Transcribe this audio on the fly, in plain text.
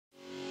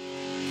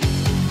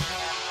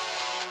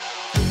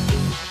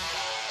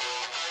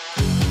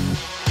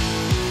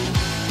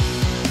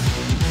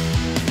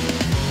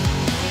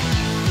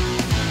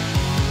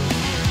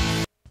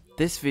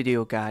This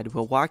video guide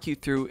will walk you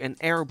through an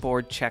air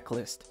board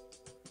checklist.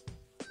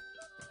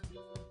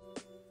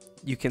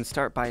 You can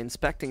start by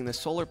inspecting the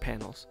solar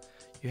panels.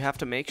 You have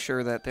to make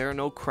sure that there are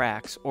no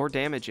cracks or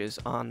damages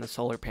on the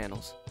solar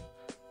panels.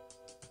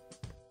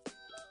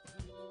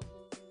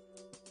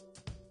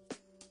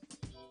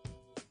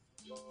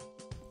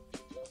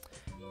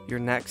 Your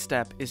next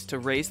step is to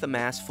raise the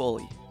mast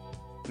fully.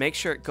 Make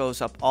sure it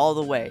goes up all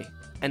the way,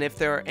 and if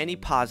there are any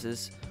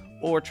pauses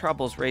or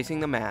troubles raising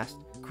the mast,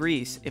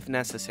 grease if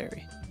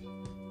necessary.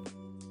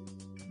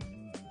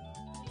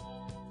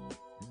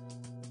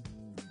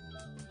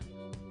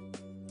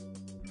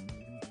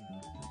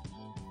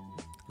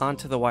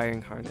 Onto the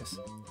wiring harness.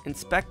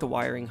 Inspect the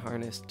wiring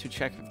harness to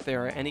check if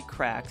there are any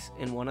cracks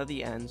in one of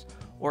the ends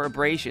or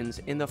abrasions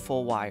in the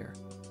full wire.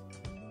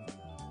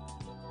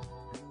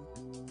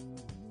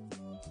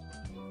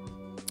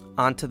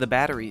 Onto the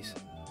batteries.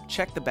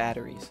 Check the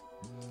batteries.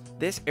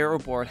 This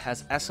aeroboard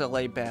has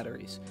SLA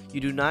batteries. You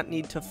do not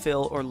need to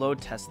fill or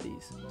load test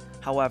these.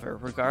 However,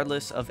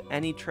 regardless of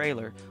any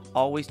trailer,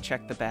 always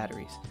check the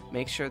batteries.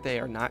 Make sure they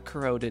are not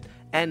corroded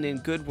and in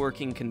good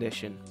working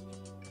condition.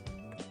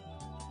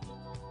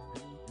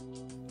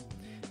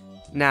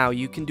 Now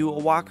you can do a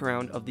walk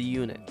around of the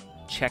unit,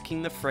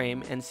 checking the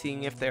frame and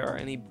seeing if there are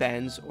any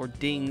bends or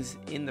dings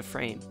in the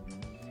frame.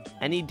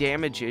 Any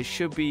damages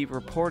should be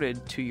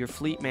reported to your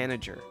fleet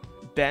manager.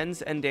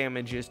 Bends and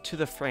damages to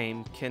the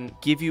frame can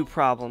give you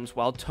problems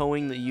while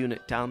towing the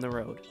unit down the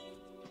road.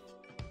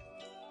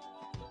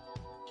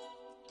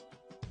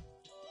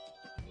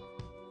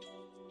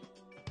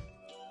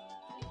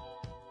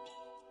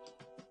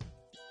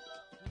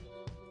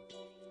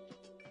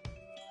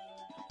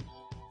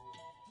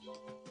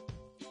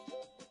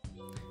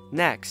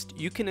 Next,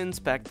 you can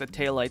inspect the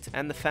taillights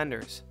and the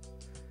fenders.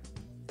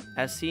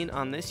 As seen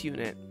on this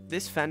unit,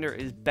 this fender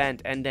is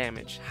bent and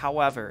damaged.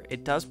 However,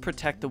 it does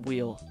protect the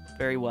wheel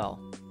very well.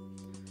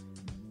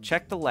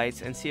 Check the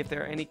lights and see if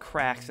there are any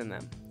cracks in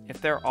them. If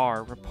there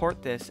are,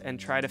 report this and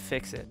try to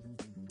fix it.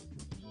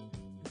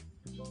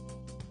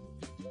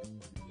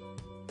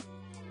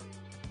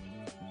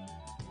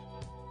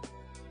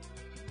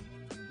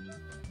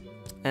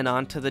 And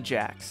on to the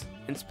jacks.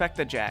 Inspect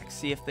the jacks,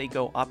 see if they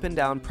go up and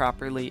down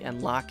properly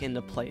and lock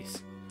into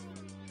place.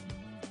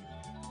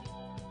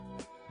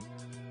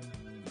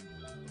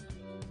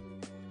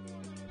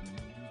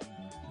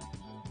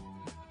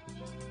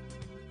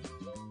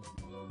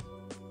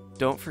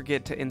 Don't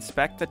forget to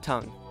inspect the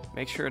tongue.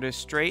 Make sure it is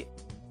straight.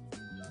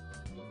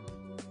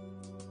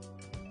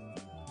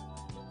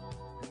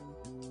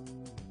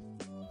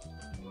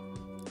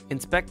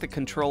 Inspect the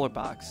controller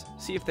box.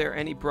 See if there are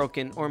any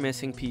broken or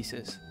missing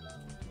pieces.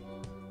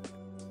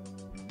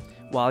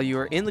 While you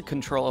are in the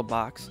controller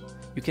box,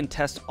 you can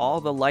test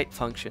all the light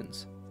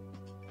functions.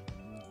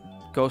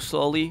 Go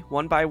slowly,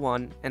 one by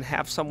one, and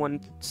have someone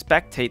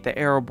spectate the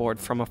aeroboard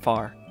from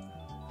afar.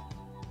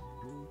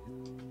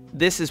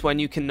 This is when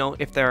you can know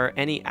if there are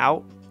any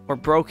out or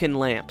broken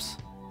lamps.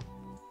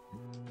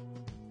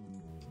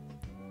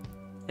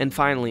 And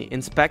finally,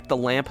 inspect the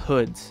lamp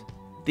hoods.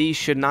 These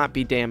should not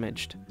be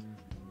damaged.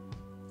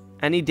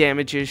 Any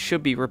damages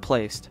should be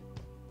replaced.